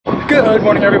Good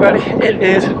morning, everybody. It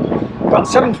is about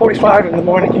 7:45 in the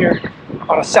morning here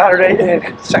on a Saturday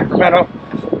in Sacramento.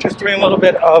 Just doing a little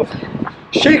bit of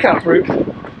shakeout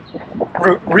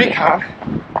route recon,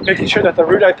 making sure that the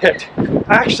route I picked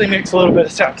actually makes a little bit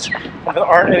of sense, and there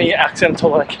aren't any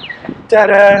accidental like dead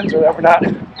ends, or that we're not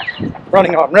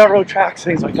running on railroad tracks,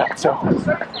 things like that. So I'm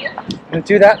going to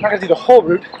do that. I'm not going to do the whole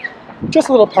route, just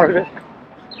a little part of it.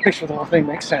 Make sure the whole thing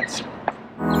makes sense.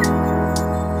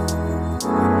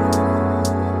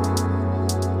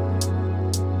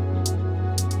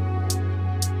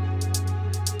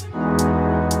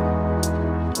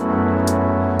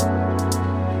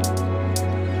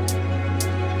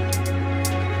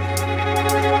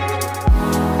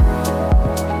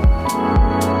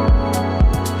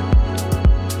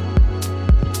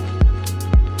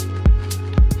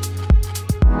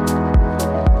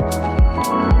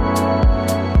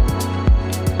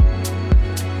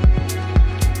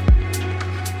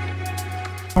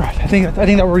 I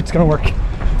think that route's gonna work.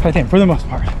 I think for the most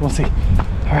part. We'll see.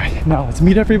 All right, now let's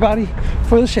meet everybody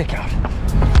for the shakeout.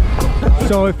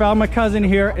 So I found my cousin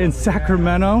here in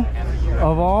Sacramento,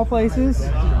 of all places.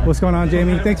 What's going on,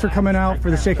 Jamie? Thanks for coming out for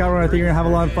the shakeout run. I think you're gonna have a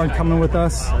lot of fun coming with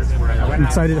us. I'm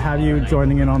excited to have you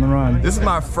joining in on the run. This is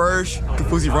my first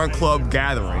Kofuzi Run Club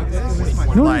gathering.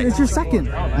 No, it's your second.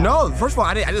 No, first of all,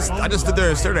 I just stood there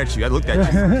and stared at you. I looked at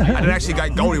you. I didn't actually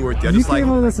got going with you. I just came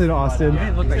with us in Austin.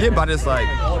 Yeah, but it's like,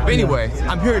 but anyway,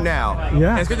 I'm here now.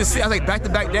 Yeah. And it's good to see. I was like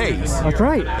back-to-back days. That's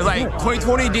right. It's like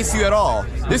 2020 didn't see you at all.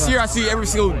 This year I see you every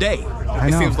single day.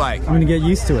 It seems like. I'm gonna get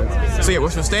used to it. So yeah,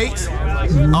 Western States,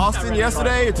 Austin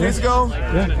yesterday or 2 days ago.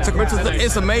 Yeah. Sacramento,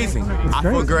 it's amazing. I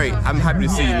feel great. I'm happy to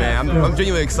see you, man. I'm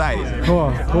genuinely excited.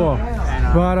 Cool.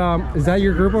 But is that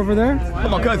your group over there?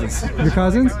 My cousins. Your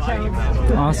cousins?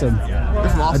 Awesome. They're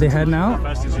from Austin. Are they heading out?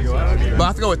 But I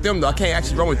have to go with them though. I can't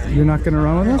actually run with you. You're not gonna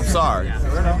run with us? I'm sorry.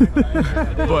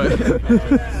 But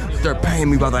they're paying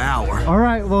me by the hour. All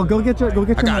right, well go get your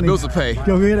money. I got bills to pay.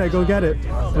 Go get it.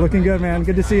 Looking good, man.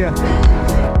 Good to see you.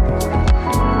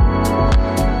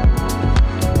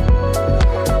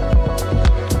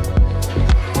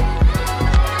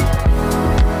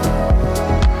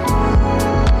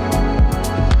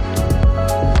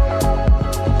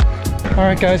 All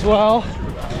right, guys, well,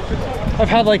 I've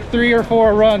had like 3 or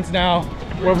 4 runs now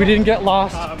where we didn't get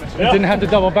lost and didn't have to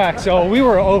double back, so we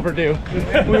were overdue.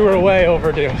 We were way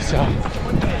overdue, so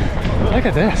look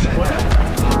at this.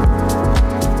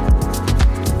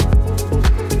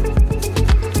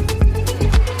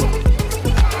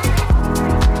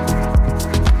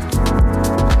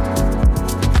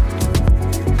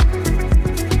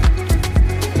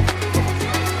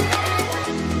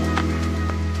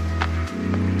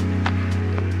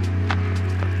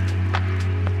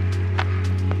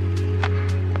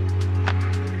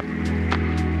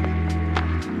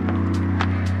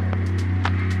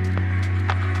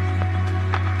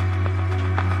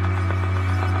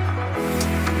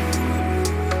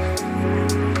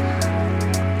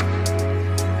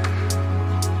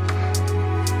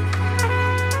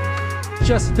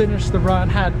 Just finished the run,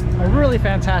 had a really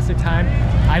fantastic time.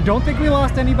 I don't think we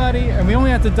lost anybody, and we only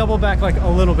had to double back like a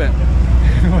little bit.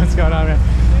 What's going on,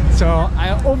 man? So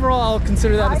overall, I'll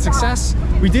consider that a success.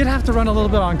 We did have to run a little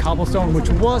bit on cobblestone, which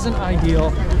wasn't ideal,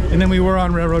 and then we were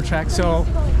on railroad track, so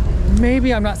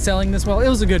maybe I'm not selling this well. It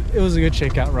was a good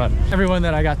shakeout run. Everyone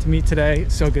that I got to meet today,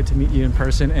 so good to meet you in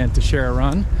person and to share a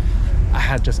run. I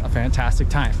had just a fantastic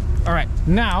time. All right,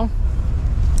 now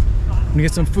I'm gonna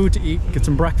get some food to eat, get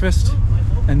some breakfast,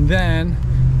 and then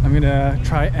I'm gonna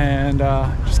try and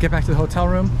just get back to the hotel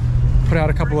room, put out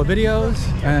a couple of videos,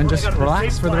 and just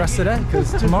relax for the rest of the day,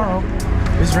 because tomorrow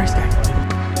is race day.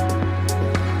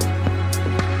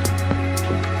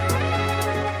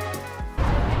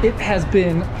 It has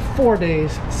been 4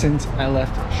 days since I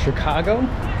left Chicago,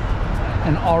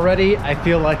 and already I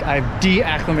feel like I've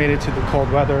deacclimated to the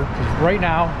cold weather, because right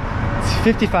now it's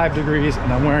 55 degrees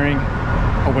and I'm wearing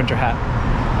a winter hat.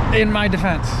 In my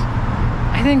defense,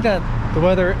 I think that the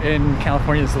weather in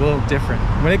California is a little different.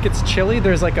 When it gets chilly,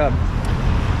 there's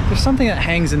something that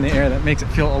hangs in the air that makes it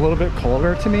feel a little bit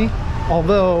colder to me.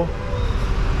 Although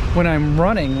when I'm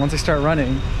running, once I start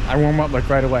running, I warm up like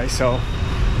right away. So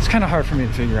it's kind of hard for me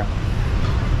to figure out.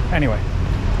 Anyway,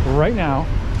 right now,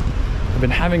 I've been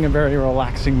having a very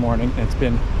relaxing morning and it's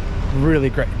been really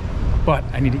great. But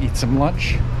I need to eat some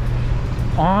lunch.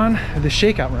 On the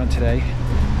shakeout run today,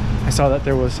 I saw that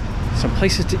there was some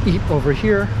places to eat over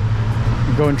here.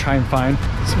 I'll go and try and find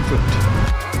some food.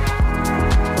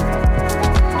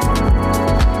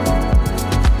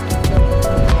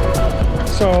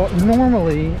 So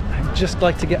normally I just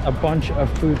like to get a bunch of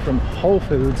food from Whole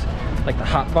Foods like the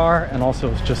hot bar and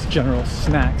also just general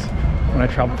snacks when I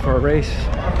travel for a race.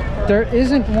 There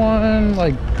isn't one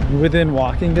like within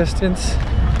walking distance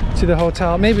to the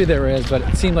hotel. Maybe there is, but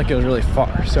it seemed like it was really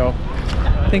far. So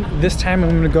I think this time I'm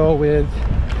gonna go with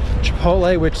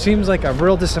Chipotle, which seems like a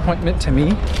real disappointment to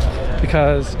me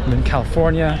because I'm in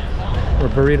California where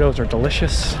burritos are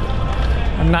delicious.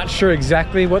 I'm not sure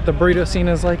exactly what the burrito scene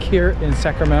is like here in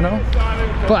Sacramento,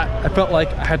 but I felt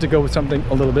like I had to go with something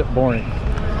a little bit boring.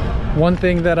 One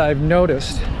thing that I've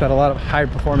noticed that a lot of high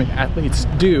performing athletes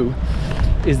do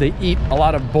is they eat a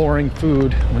lot of boring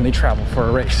food when they travel for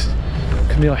a race.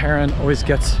 Camille Herron always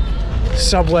gets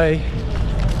Subway.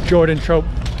 Jordan Trope,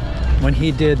 when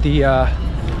he did the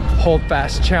Hold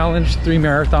Fast Challenge, 3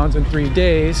 marathons in 3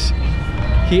 days,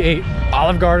 he ate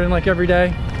Olive Garden like every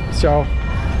day. So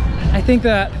I think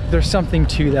that there's something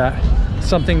to that,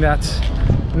 something that's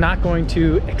not going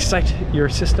to excite your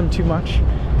system too much,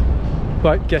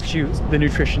 but gets you the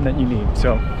nutrition that you need.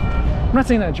 So I'm not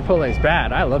saying that Chipotle is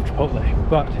bad. I love Chipotle,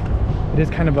 but it is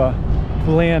kind of a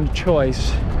bland choice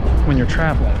when you're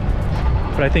traveling.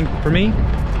 But I think for me,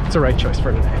 it's the right choice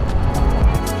for today.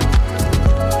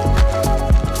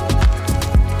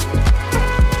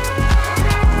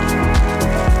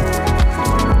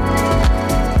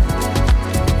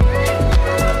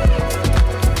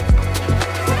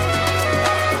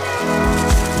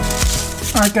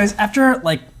 All right, guys, after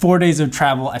like 4 days of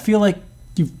travel, I feel like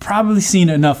you've probably seen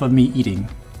enough of me eating,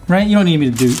 right? You don't need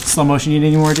me to do slow motion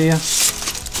eating anymore, do you?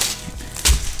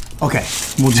 Okay,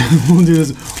 we'll do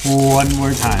this one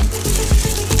more time.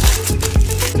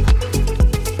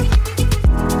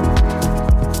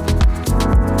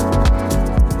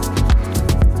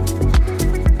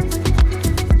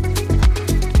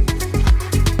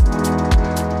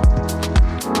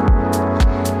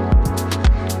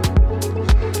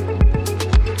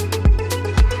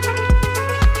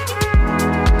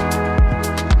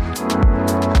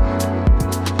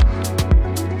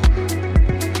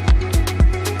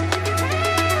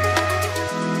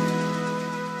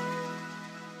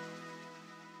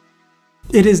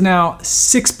 It is now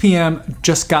 6 p.m.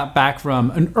 Just got back from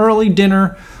an early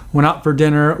dinner. Went out for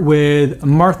dinner with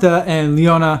Martha and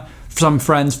Leona, some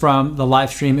friends from the live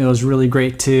stream. It was really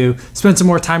great to spend some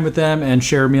more time with them and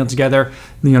share a meal together.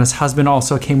 Leona's husband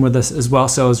also came with us as well,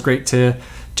 so it was great to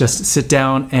just sit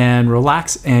down and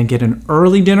relax and get an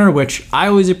early dinner, which I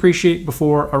always appreciate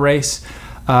before a race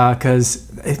because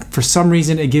for some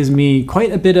reason it gives me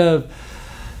quite a bit of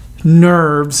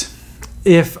nerves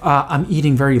if I'm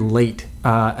eating very late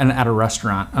and at a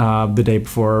restaurant the day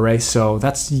before a race. So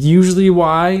that's usually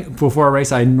why before a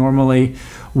race I normally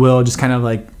will just kind of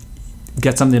like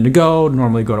get something to go,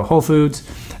 normally go to Whole Foods.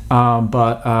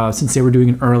 But since they were doing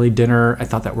an early dinner, I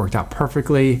thought that worked out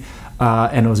perfectly.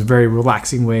 And it was a very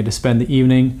relaxing way to spend the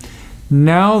evening.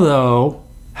 Now though,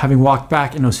 having walked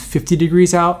back and it was 50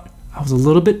 degrees out, I was a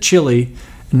little bit chilly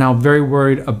and now I'm very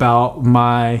worried about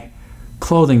my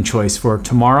clothing choice for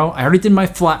tomorrow. I already did my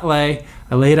flat lay.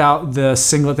 I laid out the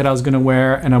singlet that I was gonna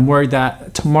wear, and I'm worried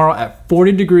that tomorrow at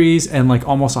 40 degrees and like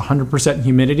almost 100%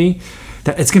 humidity,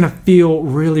 that it's gonna feel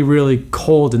really, really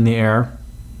cold in the air.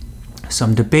 So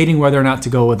I'm debating whether or not to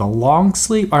go with a long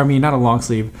sleeve, or I mean, not a long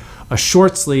sleeve, a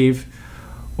short sleeve,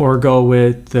 or go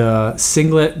with the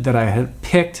singlet that I had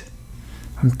picked.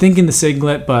 I'm thinking the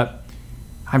singlet, but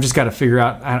I've just got to figure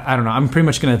out, I don't know, I'm pretty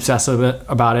much going to obsess a bit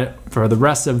about it for the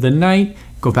rest of the night,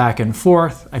 go back and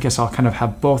forth. I guess I'll kind of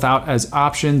have both out as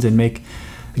options and make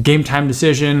a game time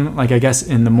decision, like I guess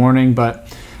in the morning, but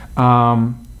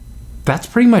that's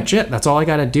pretty much it. That's all I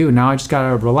got to do. Now I just got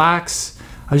to relax.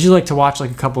 I usually like to watch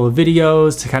like a couple of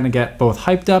videos to kind of get both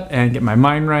hyped up and get my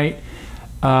mind right.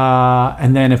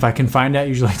 And then if I can find it, I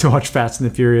usually like to watch Fast and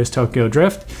the Furious Tokyo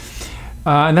Drift.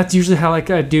 And that's usually how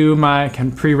like I do my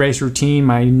kind of pre-race routine,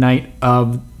 my night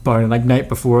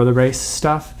before the race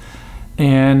stuff.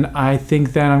 And I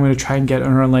think then I'm going to try and get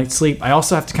an early night's sleep. I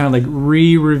also have to kind of like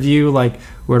re-review like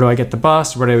where do I get the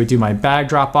bus, where do I do my bag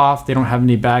drop off. They don't have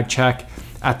any bag check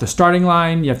at the starting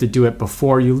line. You have to do it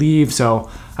before you leave, so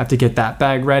I have to get that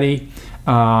bag ready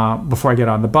before I get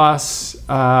on the bus. So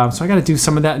I got to do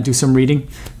some of that and do some reading,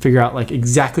 figure out like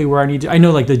exactly where I need to. I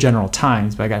know like the general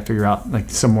times, but I got to figure out like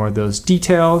some more of those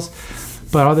details.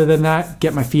 But other than that,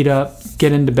 get my feet up,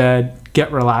 get into bed,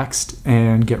 get relaxed,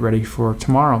 and get ready for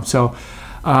tomorrow. So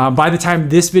by the time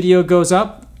this video goes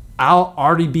up, I'll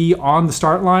already be on the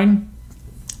start line.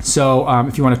 So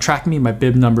if you want to track me, my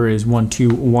bib number is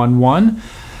 1211.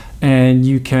 And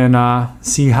you can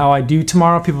see how I do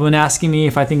tomorrow. People have been asking me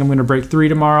if I think I'm going to break 3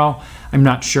 tomorrow. I'm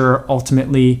not sure.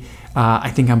 Ultimately, I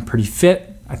think I'm pretty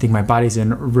fit. I think my body's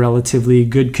in relatively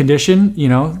good condition, you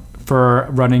know, for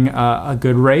running a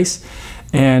good race.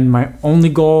 And my only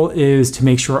goal is to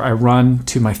make sure I run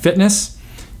to my fitness,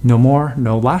 no more,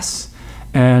 no less.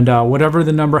 And whatever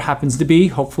the number happens to be,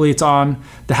 hopefully it's on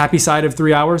the happy side of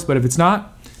 3 hours, but if it's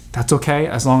not, that's okay,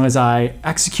 as long as I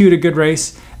execute a good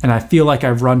race and I feel like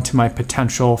I've run to my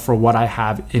potential for what I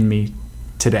have in me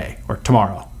today or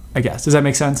tomorrow, I guess. Does that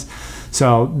make sense?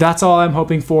 So that's all I'm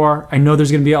hoping for. I know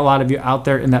there's gonna be a lot of you out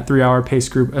there in that 3-hour pace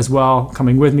group as well,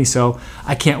 coming with me, so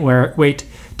I can't wait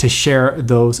to share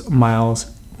those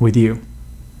miles with you.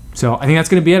 So I think that's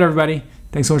gonna be it, everybody.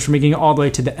 Thanks so much for making it all the way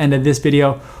to the end of this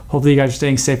video. Hopefully you guys are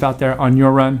staying safe out there on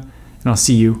your run, and I'll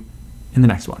see you in the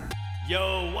next one.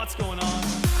 Yo, what's going on?